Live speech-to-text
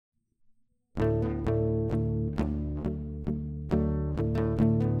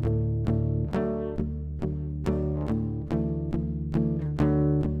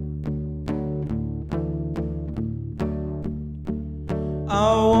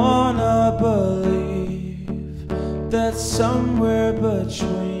that somewhere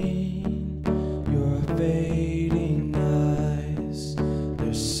between your fading eyes,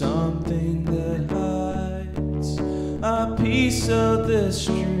 there's something that hides a piece of this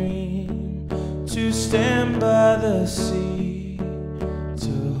dream, to stand by the sea,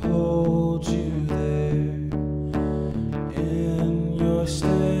 to hold you there in your stare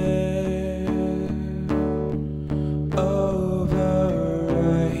over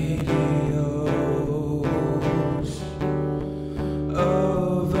radios,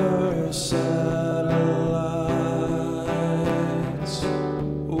 over satellites.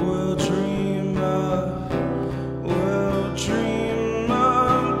 We'll dream of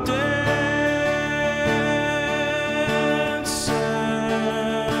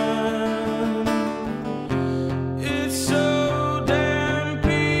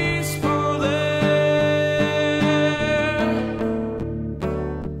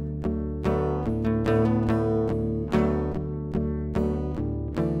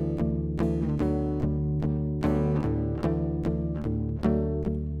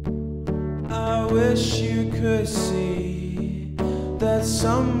I wish you could see that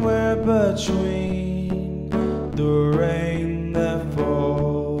somewhere between the rain that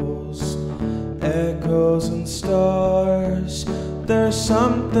falls, echoes and stars, there's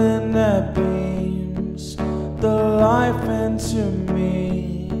something that beams the life into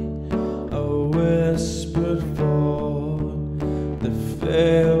me, a whispered fall that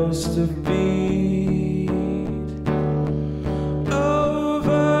fails to be